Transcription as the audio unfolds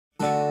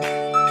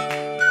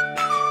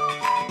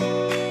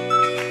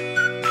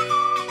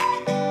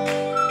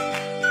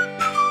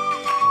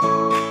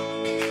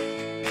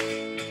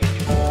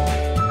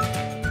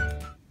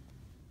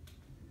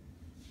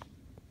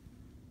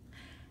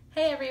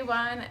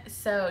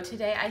So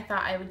today I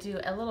thought I would do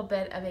a little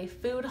bit of a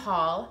food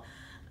haul.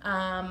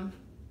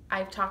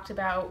 I've talked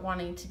about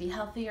wanting to be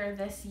healthier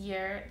this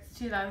year. It's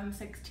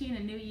 2016, a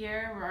new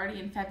year. We're already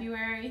in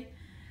February.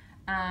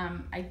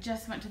 I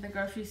just went to the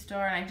grocery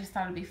store and I just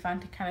thought it'd be fun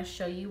to kind of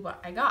show you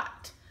what I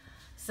got.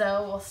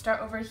 So we'll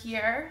start over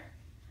here.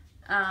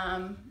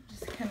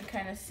 Just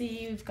kind of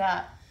see, we've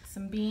got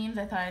some beans.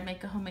 I thought I'd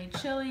make a homemade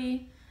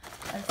chili.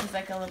 This is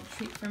like a little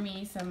treat for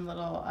me. Some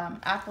little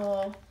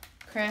apple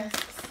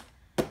crisps.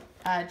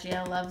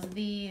 JL loves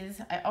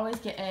these. I always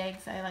get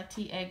eggs. I like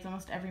to eat eggs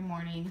almost every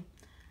morning.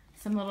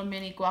 Some little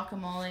mini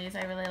guacamoles.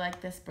 I really like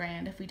this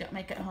brand. If we don't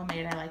make it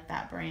homemade, I like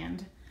that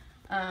brand.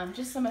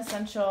 Just some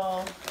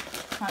essential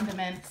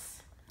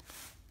condiments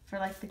for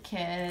like the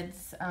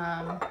kids.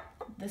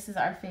 This is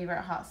our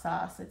favorite hot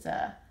sauce. It's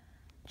a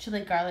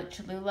chili garlic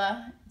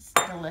Cholula. It's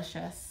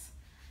delicious.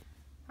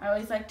 I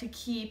always like to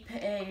keep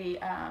a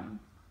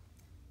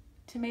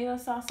tomato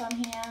sauce on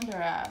hand or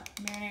a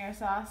marinara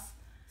sauce.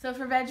 So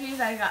for veggies,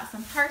 I got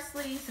some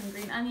parsley, some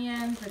green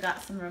onions. I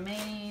got some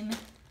romaine,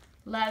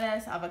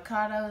 lettuce,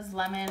 avocados,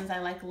 lemons. I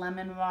like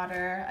lemon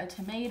water, a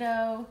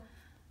tomato,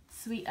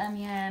 sweet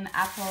onion,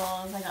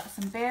 apples. I got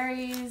some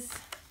berries,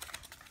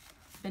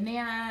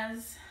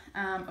 bananas.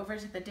 Over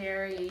to the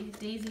dairy,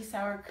 Daisy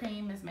sour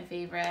cream is my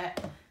favorite.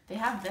 They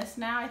have this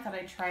now. I thought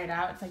I'd try it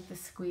out. It's like the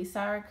squeeze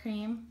sour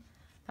cream.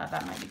 Thought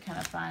that might be kind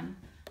of fun.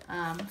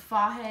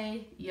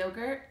 Fahe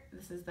yogurt.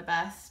 This is the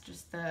best.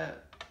 Just the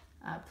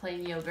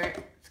plain yogurt.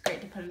 It's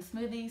great to put in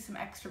smoothies. Some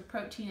extra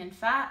protein and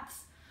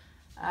fats.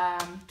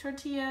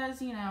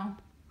 Tortillas, you know,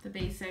 the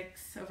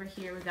basics. Over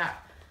here we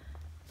got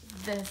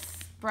this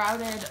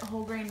sprouted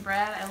whole grain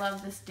bread. I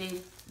love this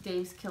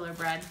Dave's Killer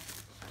bread.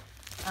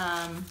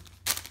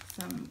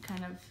 Some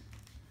kind of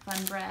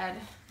fun bread.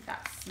 We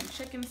got some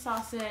chicken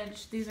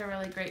sausage. These are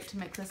really great to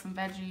mix with some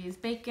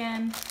veggies.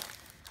 Bacon,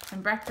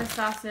 some breakfast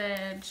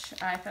sausage.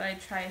 I thought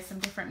I'd try some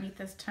different meat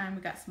this time.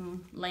 We got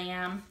some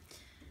lamb,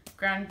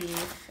 ground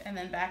beef, and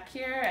then back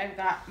here I've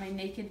got my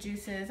Naked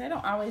juices. I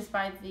don't always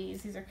buy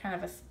these. These are kind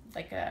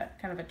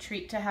of a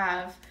treat to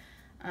have,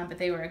 but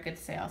they were a good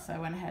sale, so I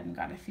went ahead and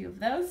got a few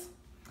of those.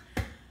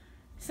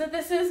 So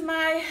this is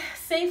my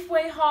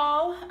Safeway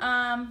haul.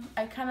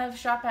 I kind of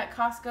shop at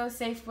Costco,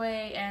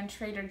 Safeway, and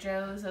Trader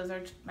Joe's. Those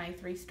are my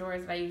three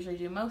stores that I usually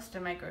do most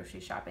of my grocery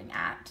shopping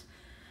at.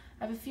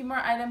 I have a few more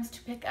items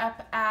to pick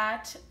up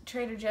at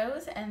Trader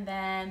Joe's, and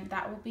then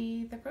that will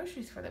be the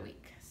groceries for the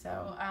week.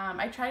 So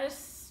I try to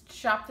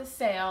shop the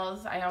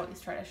sales. I always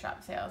try to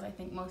shop sales. I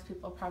think most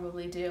people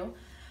probably do.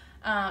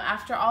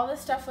 After all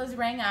this stuff was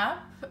rang up,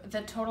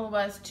 the total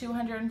was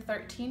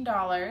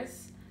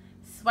 $213.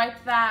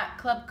 Swiped that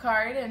club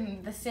card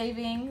and the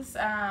savings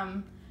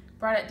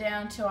brought it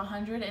down to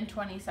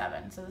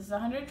 $127. So this is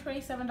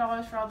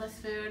 $127 for all this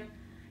food.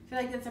 I feel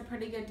like that's a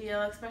pretty good deal,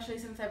 especially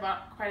since I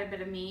bought quite a bit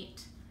of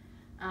meat,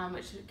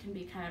 which can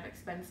be kind of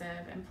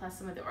expensive, and plus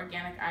some of the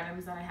organic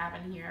items that I have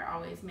in here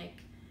always make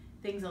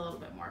things a little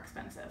bit more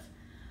expensive.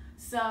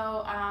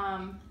 So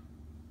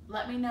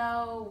let me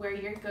know where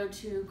your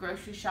go-to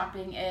grocery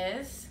shopping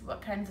is.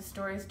 What kinds of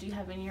stores do you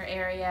have in your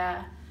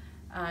area?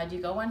 Do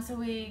you go once a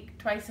week,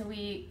 twice a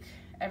week,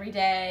 every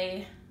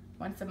day,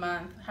 once a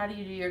month? How do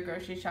you do your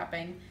grocery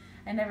shopping?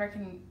 I never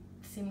can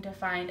seem to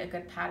find a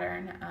good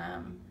pattern.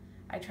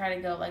 I try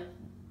to go like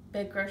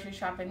big grocery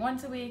shopping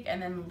once a week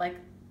and then like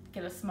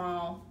get a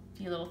small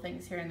few little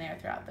things here and there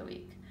throughout the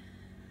week.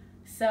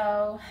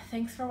 So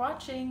thanks for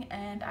watching,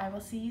 and I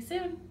will see you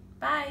soon.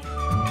 Bye.